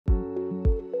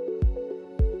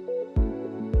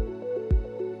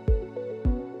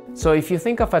So if you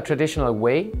think of a traditional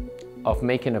way of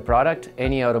making a product,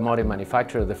 any automotive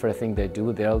manufacturer, the first thing they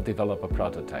do, they'll develop a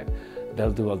prototype.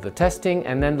 They'll do all the testing,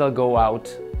 and then they'll go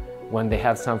out when they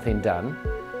have something done,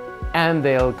 and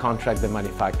they'll contract the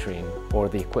manufacturing or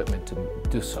the equipment to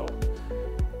do so.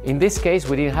 In this case,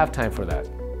 we didn't have time for that.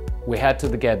 We had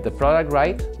to get the product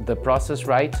right, the process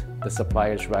right, the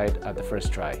suppliers right at the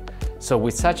first try. So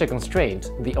with such a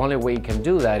constraint, the only way you can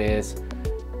do that is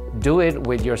do it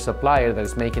with your supplier that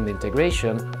is making the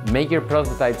integration, make your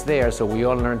prototypes there so we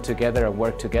all learn together and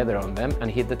work together on them and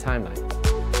hit the timeline.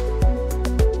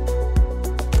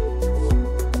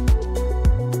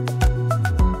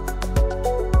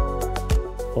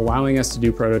 Allowing us to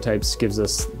do prototypes gives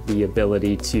us the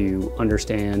ability to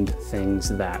understand things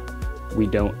that we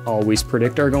don't always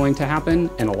predict are going to happen,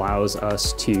 and allows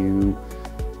us to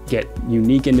get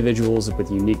unique individuals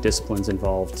with unique disciplines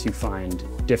involved to find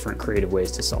different creative ways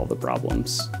to solve the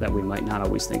problems that we might not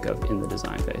always think of in the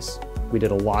design phase. We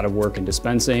did a lot of work in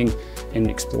dispensing and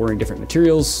exploring different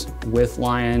materials with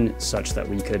Lion such that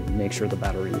we could make sure the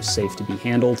battery was safe to be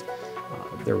handled.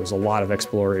 There was a lot of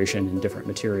exploration in different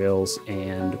materials,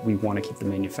 and we want to keep the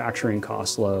manufacturing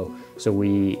costs low, so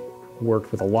we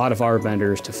worked with a lot of our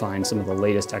vendors to find some of the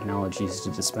latest technologies to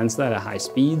dispense that at high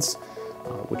speeds,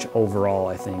 which overall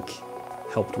I think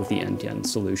helped with the end-to-end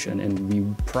solution. And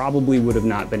we probably would have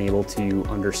not been able to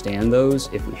understand those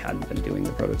if we hadn't been doing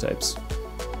the prototypes.